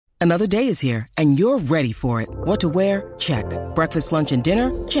Another day is here, and you're ready for it. What to wear? Check. Breakfast, lunch, and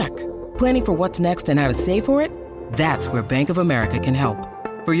dinner? Check. Planning for what's next and how to save for it? That's where Bank of America can help.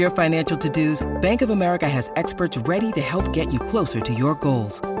 For your financial to-dos, Bank of America has experts ready to help get you closer to your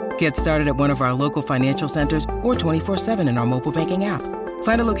goals. Get started at one of our local financial centers or 24/7 in our mobile banking app.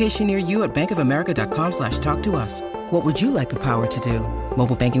 Find a location near you at bankofamerica.com/talktous. What would you like the power to do?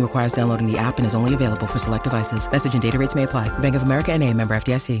 Mobile banking requires downloading the app and is only available for select devices. Message and data rates may apply. Bank of America N.A., member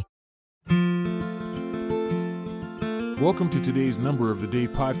FDIC. Welcome to today's Number of the Day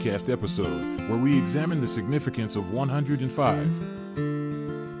podcast episode, where we examine the significance of 105.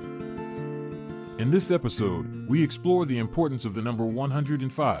 In this episode, we explore the importance of the number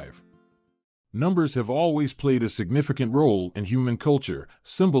 105. Numbers have always played a significant role in human culture,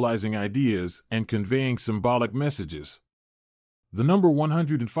 symbolizing ideas and conveying symbolic messages. The number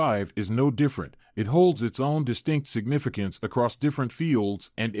 105 is no different. It holds its own distinct significance across different fields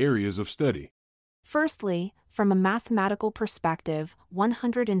and areas of study. Firstly, from a mathematical perspective,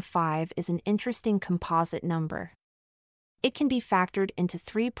 105 is an interesting composite number. It can be factored into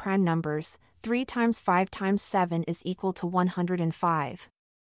three prime numbers. 3 times 5 times 7 is equal to 105.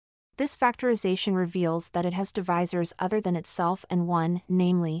 This factorization reveals that it has divisors other than itself and one,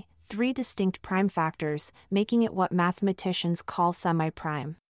 namely, 3 distinct prime factors, making it what mathematicians call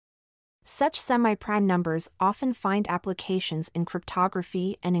semi-prime. Such semi-prime numbers often find applications in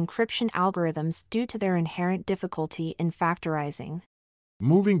cryptography and encryption algorithms due to their inherent difficulty in factorizing.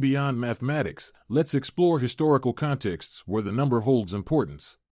 Moving beyond mathematics, let's explore historical contexts where the number holds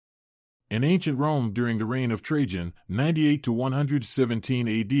importance. In ancient Rome during the reign of Trajan, 98 to 117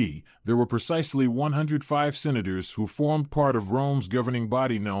 AD, there were precisely 105 senators who formed part of Rome's governing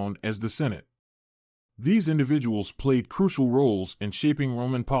body known as the Senate. These individuals played crucial roles in shaping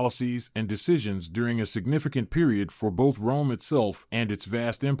Roman policies and decisions during a significant period for both Rome itself and its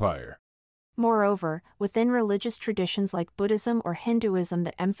vast empire. Moreover, within religious traditions like Buddhism or Hinduism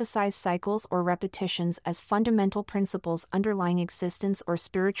that emphasize cycles or repetitions as fundamental principles underlying existence or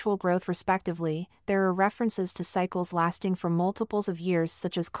spiritual growth respectively, there are references to cycles lasting for multiples of years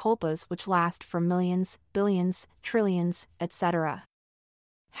such as kalpas, which last for millions, billions, trillions, etc.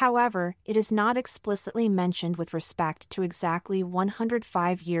 However, it is not explicitly mentioned with respect to exactly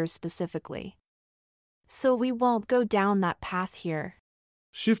 105 years specifically. So we won't go down that path here.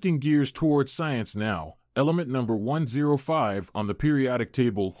 Shifting gears towards science now, element number 105 on the periodic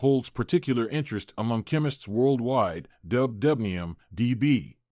table holds particular interest among chemists worldwide, dubbed dubnium,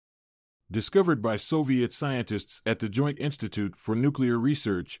 Db. Discovered by Soviet scientists at the Joint Institute for Nuclear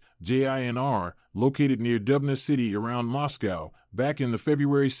Research, JINR, located near Dubna City around Moscow, back in the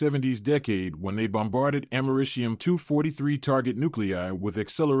February 70s decade when they bombarded americium-243 target nuclei with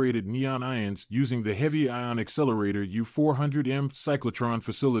accelerated neon ions using the heavy ion accelerator U-400M cyclotron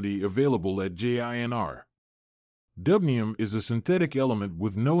facility available at JINR. Dubnium is a synthetic element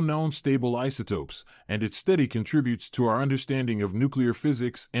with no known stable isotopes, and its study contributes to our understanding of nuclear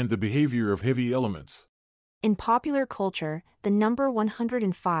physics and the behavior of heavy elements. In popular culture, the number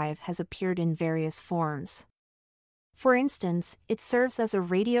 105 has appeared in various forms. For instance, it serves as a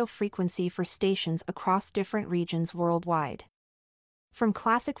radio frequency for stations across different regions worldwide. From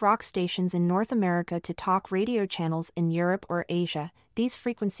classic rock stations in North America to talk radio channels in Europe or Asia, these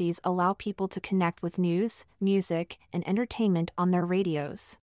frequencies allow people to connect with news, music, and entertainment on their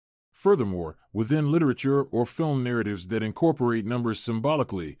radios. Furthermore, within literature or film narratives that incorporate numbers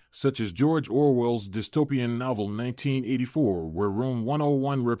symbolically, such as George Orwell's dystopian novel 1984, where room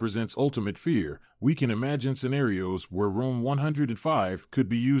 101 represents ultimate fear, we can imagine scenarios where room 105 could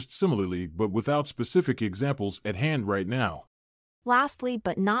be used similarly but without specific examples at hand right now. Lastly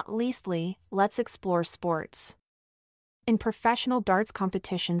but not leastly, let's explore sports. In professional darts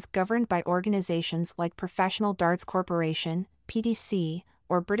competitions governed by organizations like Professional Darts Corporation, PDC,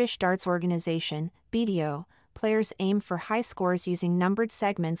 or British Darts Organization, BDO, players aim for high scores using numbered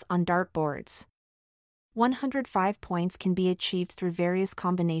segments on dartboards. 105 points can be achieved through various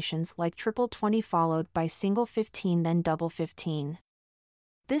combinations like triple 20 followed by single 15 then double 15.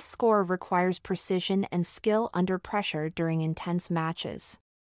 This score requires precision and skill under pressure during intense matches.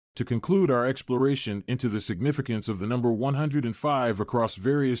 To conclude our exploration into the significance of the number 105 across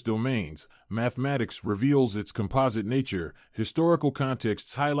various domains, mathematics reveals its composite nature, historical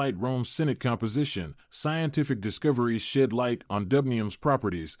contexts highlight Rome's Senate composition, scientific discoveries shed light on dubnium's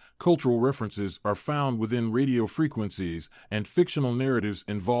properties, cultural references are found within radio frequencies, and fictional narratives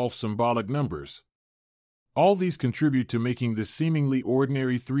involve symbolic numbers. All these contribute to making this seemingly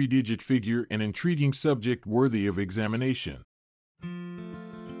ordinary three-digit figure an intriguing subject worthy of examination.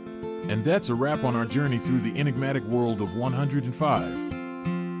 And that's a wrap on our journey through the enigmatic world of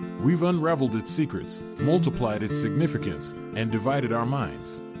 105. We've unraveled its secrets, multiplied its significance, and divided our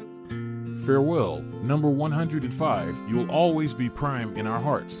minds. Farewell, number 105, you'll always be prime in our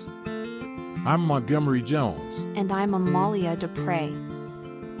hearts. I'm Montgomery Jones. And I'm Amalia Dupre.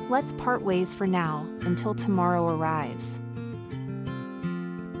 Let's part ways for now, until tomorrow arrives.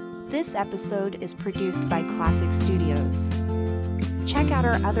 This episode is produced by Classic Studios. Check out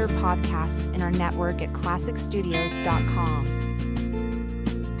our other podcasts in our network at classicstudios.com.